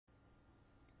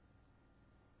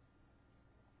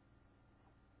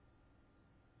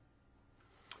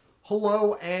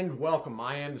Hello and welcome.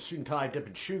 I am the Suit&Tie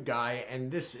Dip&ChewGuy, and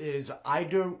this is I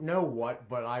don't know what,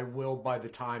 but I will by the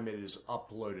time it is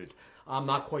uploaded. I'm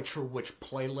not quite sure which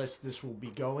playlist this will be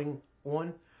going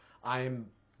on. I am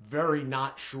very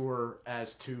not sure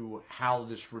as to how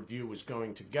this review is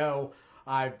going to go.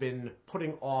 I've been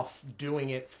putting off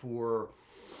doing it for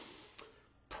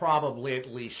probably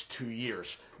at least 2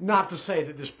 years. Not to say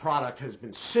that this product has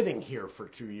been sitting here for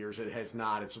 2 years. It has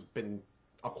not. It's been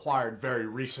acquired very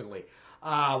recently.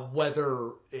 Whether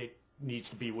it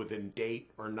needs to be within date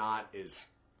or not is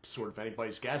sort of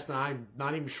anybody's guess, and I'm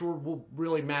not even sure will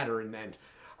really matter in the end.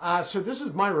 So this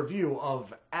is my review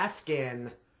of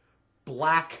Afghan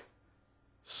Black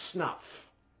Snuff.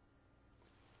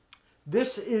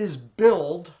 This is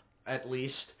billed, at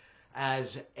least,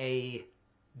 as a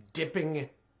dipping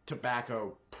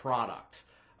tobacco product.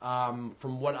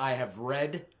 From what I have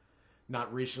read,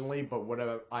 not recently, but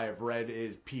what I have read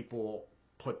is people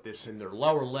put this in their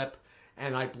lower lip,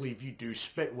 and I believe you do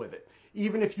spit with it.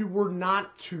 Even if you were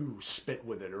not to spit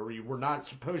with it, or you were not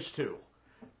supposed to,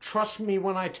 trust me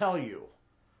when I tell you,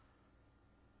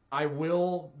 I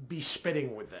will be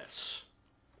spitting with this.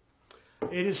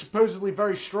 It is supposedly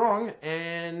very strong,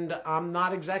 and I'm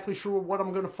not exactly sure what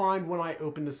I'm going to find when I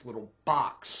open this little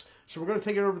box. So we're going to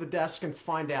take it over the desk and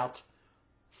find out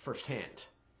firsthand.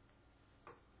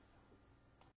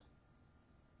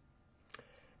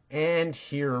 And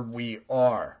here we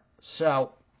are.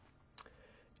 So,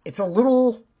 it's a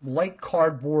little light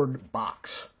cardboard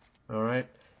box, all right?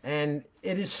 And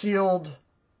it is sealed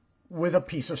with a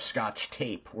piece of Scotch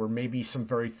tape, or maybe some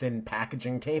very thin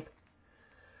packaging tape.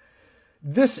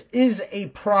 This is a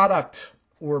product,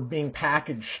 or being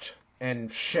packaged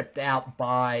and shipped out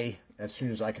by, as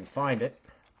soon as I can find it,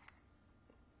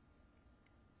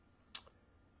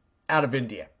 out of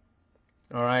India.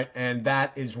 All right, and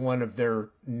that is one of their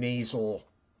nasal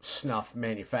snuff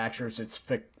manufacturers. It's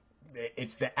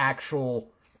the actual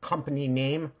company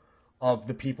name of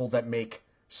the people that make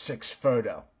 6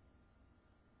 Photo.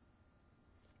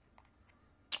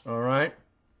 All right.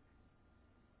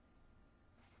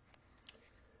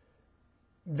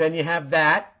 Then you have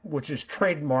that, which is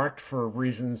trademarked for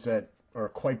reasons that are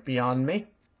quite beyond me.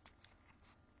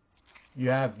 You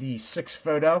have the 6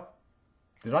 Photo.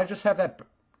 Did I just have that?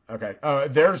 Okay.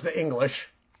 There's the English.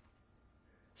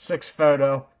 6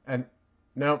 Photo. And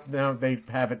no, they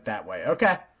have it that way.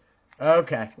 Okay.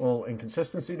 Okay. Well,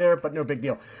 inconsistency there, but no big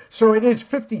deal. So it is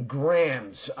 50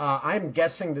 grams. I'm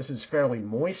guessing this is fairly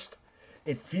moist.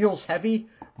 It feels heavy,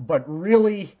 but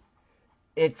really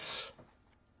it's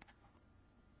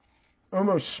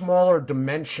almost smaller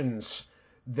dimensions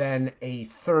than a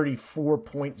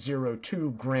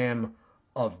 34.02 gram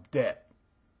of dip.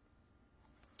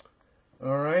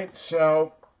 All right,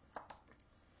 so,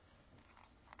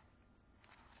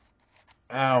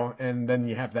 and then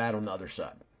you have that on the other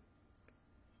side.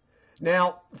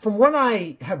 Now, from what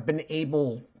I have been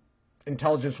able,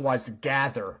 intelligence-wise, to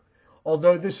gather,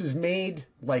 although this is made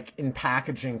like in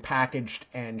packaging, packaged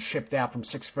and shipped out from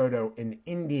 6 Photo in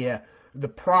India, the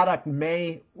product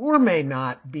may or may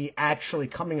not be actually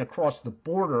coming across the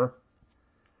border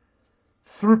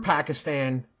through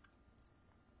Pakistan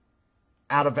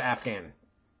out of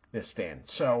Afghanistan.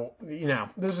 So, you know,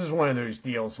 this is one of those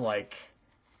deals like,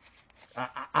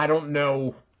 I don't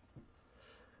know.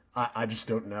 I just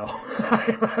don't know.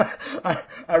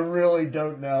 I really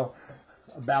don't know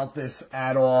about this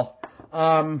at all.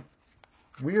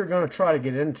 We are going to try to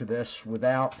get into this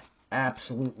without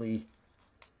absolutely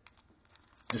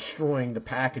destroying the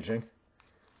packaging.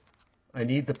 I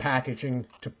need the packaging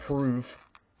to prove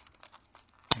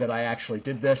that I actually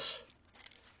did this.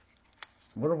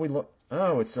 What are we look?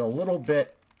 Oh, it's a little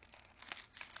bit.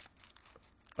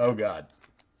 Oh, God.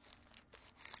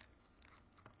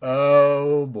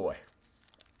 Oh, boy.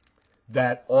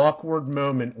 That awkward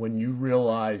moment when you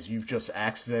realize you've just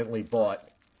accidentally bought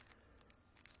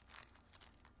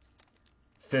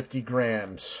 50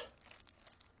 grams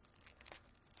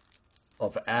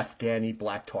of Afghani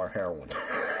black tar heroin.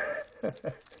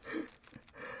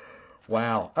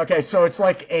 Wow. Okay, so it's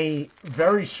like a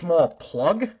very small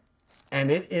plug, and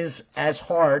it is as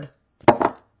hard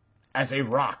as a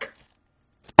rock.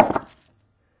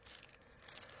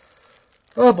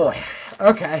 Oh boy.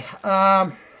 Okay.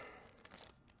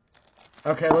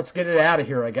 Okay, let's get it out of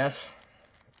here, I guess.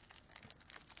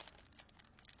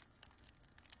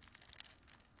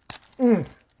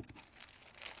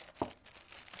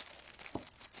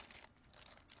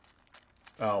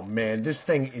 Oh man, this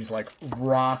thing is like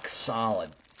rock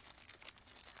solid.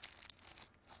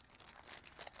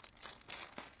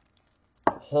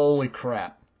 Holy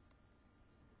crap.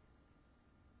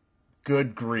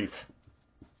 Good grief.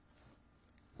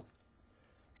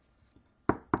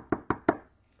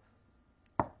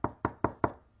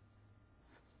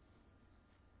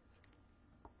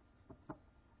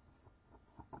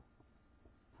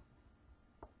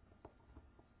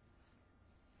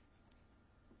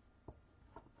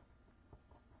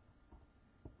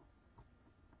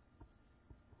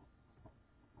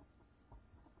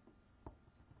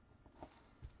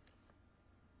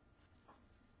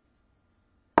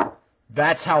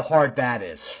 That's how hard that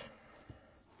is.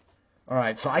 All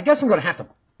right, so I guess I'm going to have to...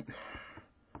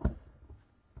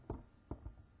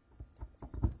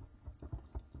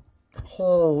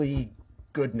 Holy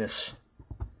goodness.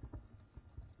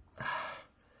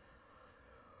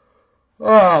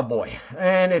 Oh, boy.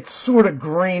 And it's sort of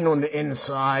green on the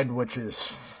inside, which is...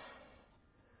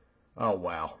 Oh,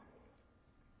 wow.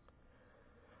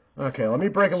 Okay, let me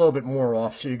break a little bit more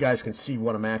off so you guys can see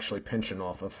what I'm actually pinching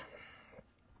off of.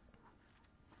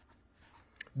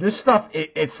 This stuff,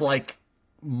 it's like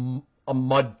a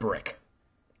mud brick.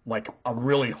 Like a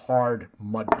really hard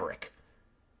mud brick.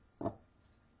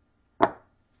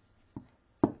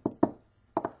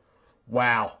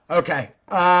 Wow. Okay.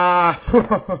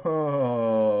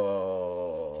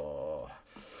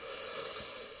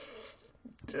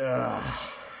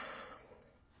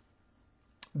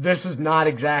 This is not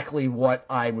exactly what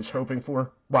I was hoping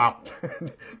for. Wow.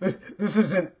 This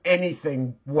isn't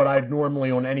anything what I'd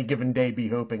normally on any given day be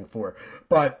hoping for.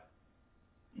 But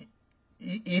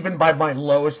even by my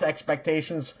lowest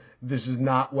expectations, this is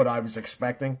not what I was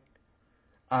expecting.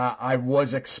 I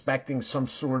was expecting some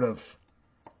sort of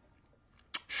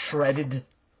shredded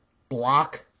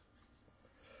block.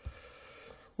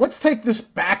 Let's take this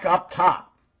back up top.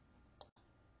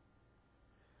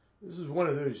 This is one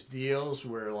of those deals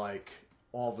where, like,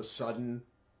 all of a sudden,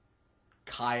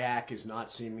 kayak is not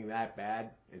seeming that bad.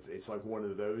 It's like one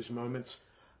of those moments.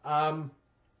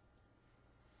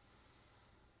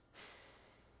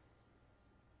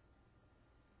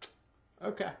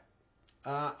 Okay.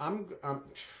 I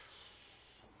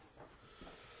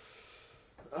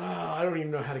don't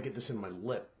even know how to get this in my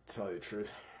lip, to tell you the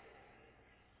truth.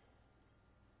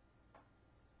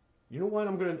 You know what?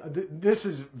 This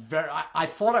is very... I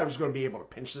thought I was going to be able to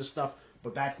pinch this stuff,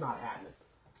 but that's not happening.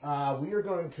 We are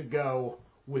going to go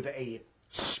with a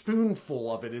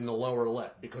spoonful of it in the lower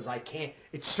lip because I can't...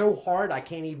 It's so hard, I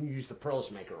can't even use the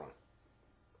pearls maker on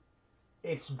it.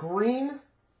 It's green.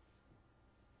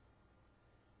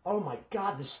 Oh my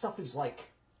God, this stuff is like...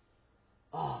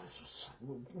 Oh,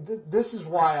 this is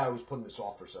why I was putting this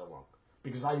off for so long.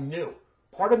 Because I knew.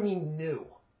 Part of me knew.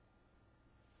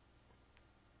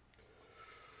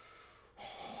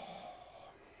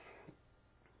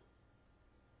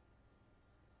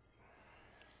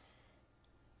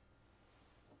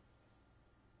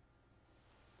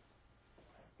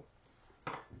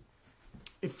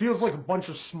 It feels like a bunch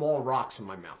of small rocks in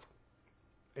my mouth.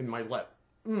 In my lip.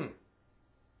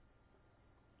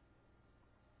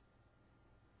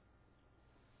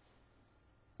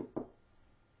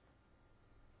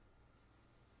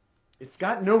 It's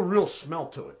got no real smell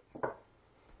to it.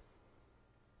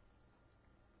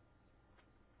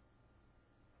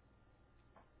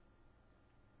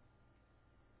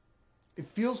 It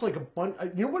feels like a bunch...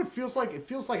 You know what it feels like? It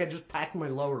feels like I just packed my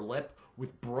lower lip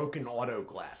with broken auto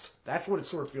glass. That's what it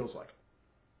sort of feels like.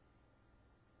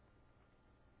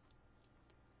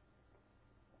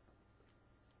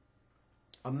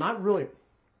 I'm not really...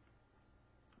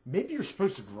 Maybe you're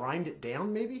supposed to grind it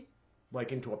down, maybe?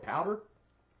 Like into a powder?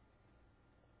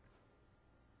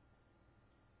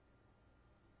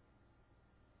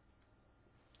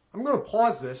 I'm going to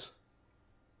pause this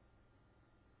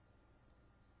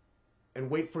and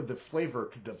wait for the flavor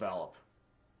to develop.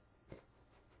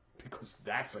 Because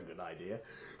that's a good idea.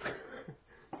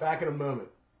 Back in a moment.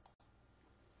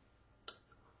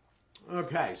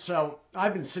 Okay, so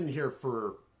I've been sitting here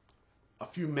for a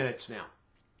few minutes now.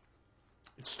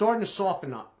 It's starting to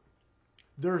soften up.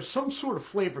 There's some sort of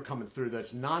flavor coming through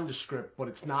that's nondescript, but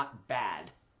it's not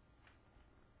bad.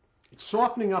 It's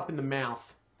softening up in the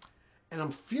mouth, and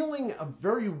I'm feeling a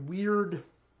very weird...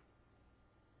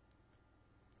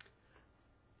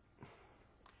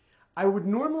 I would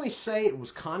normally say it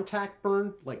was contact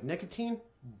burn, like nicotine,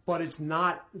 but it's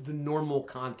not the normal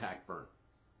contact burn.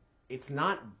 It's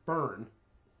not burn.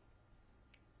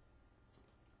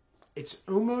 It's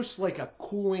almost like a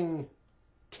cooling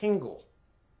tingle.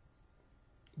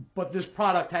 But this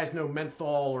product has no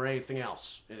menthol or anything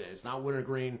else. It's not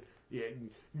wintergreen.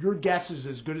 Your guess is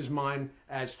as good as mine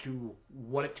as to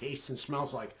what it tastes and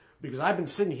smells like. Because I've been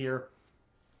sitting here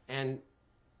and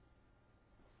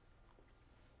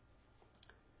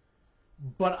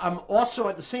But I'm also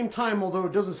at the same time, although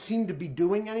it doesn't seem to be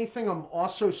doing anything, I'm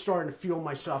also starting to feel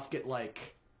myself get like.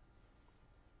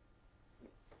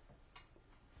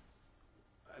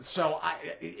 So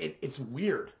it's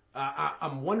weird.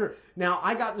 I'm wondering. Now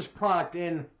I got this product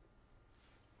in.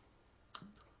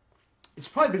 It's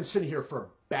probably been sitting here for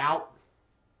about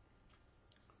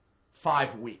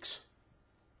 5 weeks.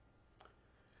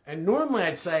 And normally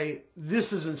I'd say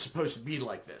this isn't supposed to be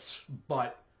like this,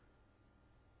 but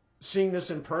seeing this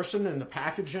in person and the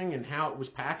packaging and how it was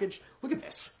packaged, look at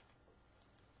this.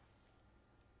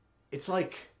 It's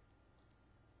like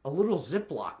a little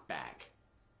Ziploc bag,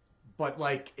 but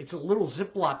like it's a little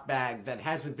Ziploc bag that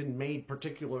hasn't been made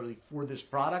particularly for this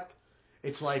product.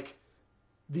 It's like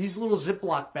these little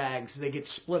Ziploc bags, they get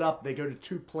split up. They go to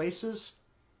 2 places.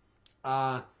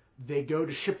 They go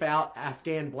to ship out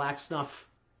Afghan black snuff.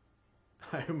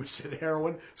 I almost said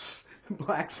heroin.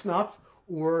 Black snuff.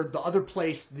 Or the other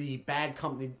place the bag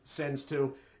company sends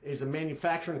to is a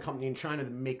manufacturing company in China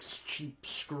that makes cheap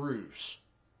screws.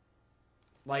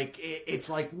 Like, it's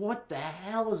like, what the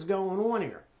hell is going on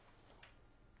here?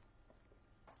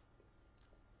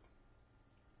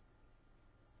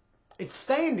 It's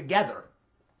staying together.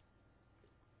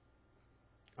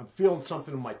 I'm feeling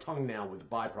something in my tongue now with the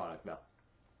byproduct, though.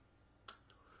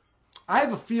 I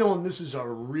have a feeling this is a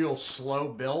real slow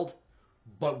build,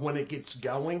 but when it gets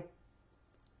going,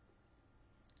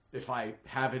 if I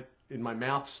have it in my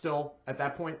mouth still at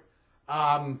that point,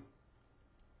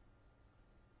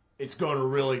 it's going to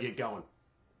really get going.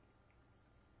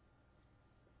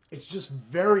 It's just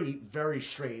very, very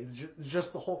strange.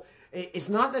 Just the whole... It's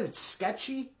not that it's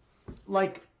sketchy.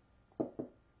 Like,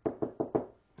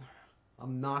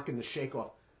 I'm knocking the shake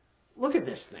off. Look at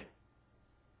this thing.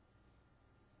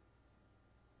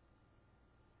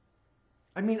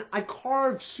 I mean, I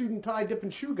carved Suit&Tie,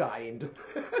 Dip&ChewGuy into...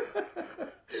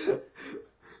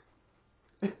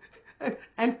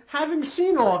 and having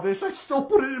seen all this, I still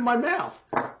put it in my mouth.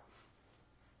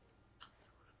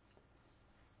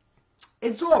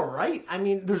 It's all right. I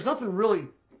mean, there's nothing really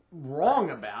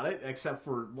wrong about it, except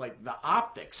for, like, the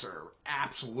optics are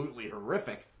absolutely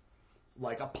horrific.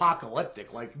 Like,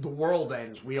 apocalyptic. Like, the world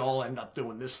ends, we all end up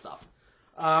doing this stuff.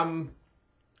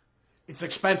 It's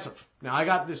expensive. Now, I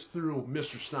got this through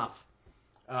Mr. Snuff,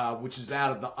 which is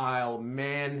out of the Isle of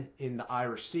Man in the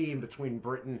Irish Sea, in between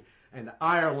Britain and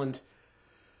Ireland,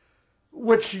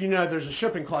 which, you know, there's a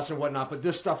shipping cost and whatnot, but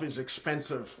this stuff is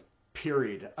expensive,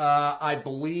 period. I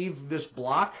believe this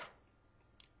block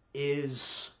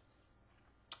is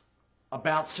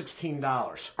about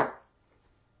 $16.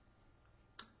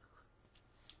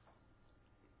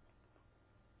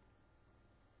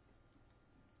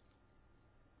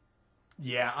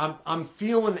 Yeah, I'm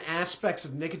feeling aspects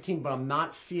of nicotine, but I'm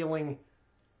not feeling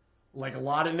like a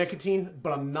lot of nicotine,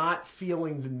 but I'm not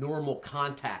feeling the normal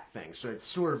contact thing. So it's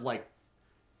sort of like,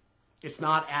 it's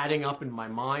not adding up in my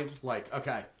mind. Like,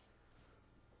 okay,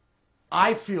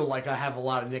 I feel like I have a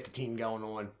lot of nicotine going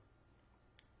on,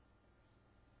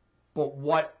 but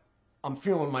what I'm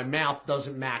feeling in my mouth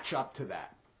doesn't match up to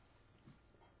that.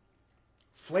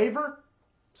 Flavor,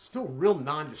 still real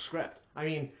nondescript. I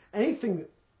mean, anything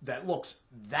that looks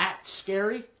that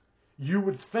scary, you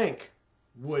would think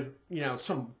would, you know,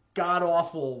 some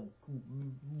god-awful,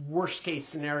 worst-case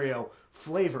scenario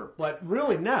flavor. But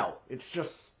really, no. It's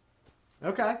just,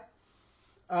 okay.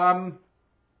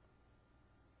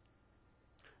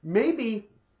 Maybe,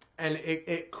 and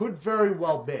it could very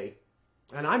well be,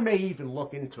 and I may even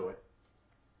look into it,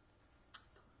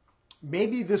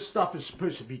 maybe this stuff is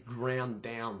supposed to be ground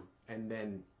down and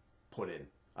then put in.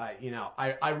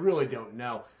 I really don't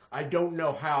know. I don't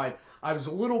know how I was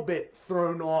a little bit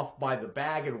thrown off by the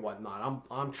bag and whatnot.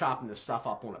 I'm chopping this stuff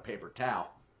up on a paper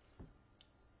towel.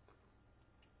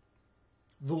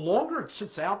 The longer it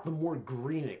sits out, the more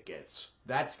green it gets.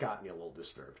 That's got me a little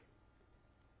disturbed.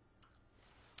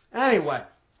 Anyway,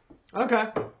 okay,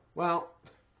 well,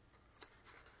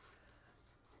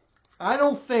 I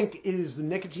don't think it is the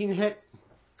nicotine hit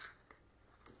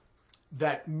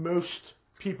that most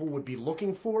people would be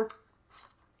looking for,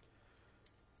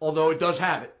 although it does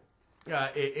have it.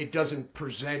 It doesn't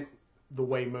present the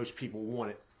way most people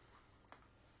want it.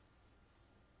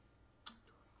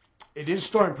 It is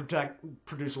starting to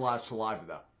produce a lot of saliva,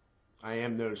 though. I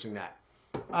am noticing that.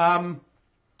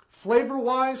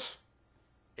 Flavor-wise,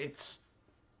 it's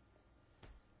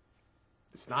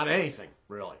not anything,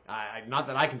 really. Not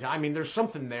that I can tell. I mean, there's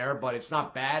something there, but it's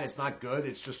not bad. It's not good.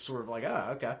 It's just sort of like,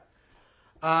 oh, okay.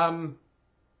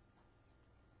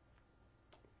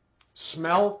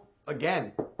 Smell,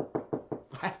 again,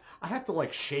 I have to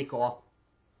like shake off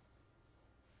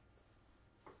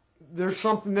there's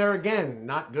something there again.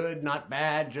 Not good, not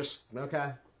bad, just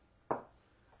okay.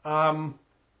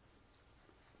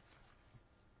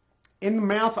 In the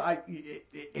mouth,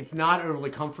 it's not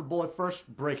overly comfortable at first,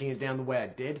 breaking it down the way I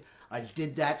did. I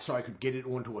did that so I could get it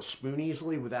onto a spoon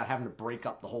easily without having to break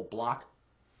up the whole block.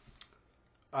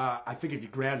 I think if you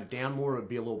ground it down more, it would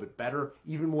be a little bit better.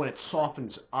 Even when it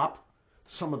softens up,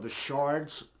 some of the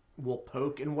shards will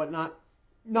poke and whatnot.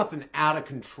 Nothing out of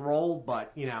control,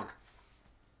 but, you know.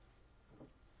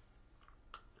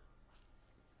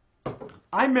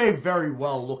 I may very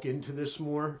well look into this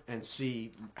more and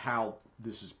see how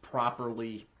this is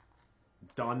properly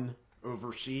done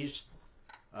overseas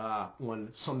on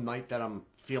some night that I'm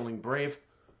feeling brave.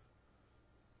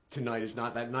 Tonight is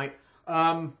not that night.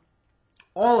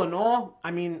 All in all,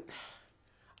 I mean,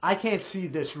 I can't see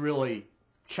this really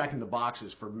checking the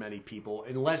boxes for many people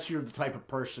unless you're the type of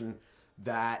person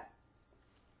that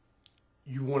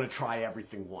you want to try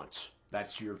everything once.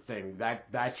 That's your thing.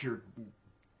 That's your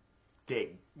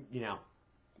dig. You know,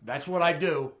 that's what I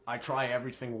do. I try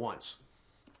everything once.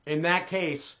 In that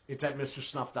case, it's at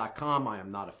MrSnuff.com. I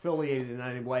am not affiliated in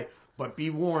any way, but be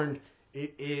warned,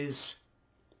 it is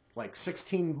like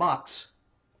 $16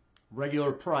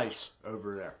 regular price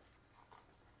over there.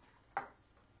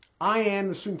 I am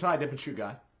the Suit&Tie Dip&Chew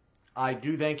Guy. I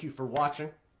do thank you for watching.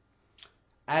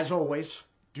 As always,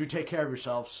 do take care of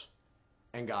yourselves,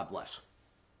 and God bless.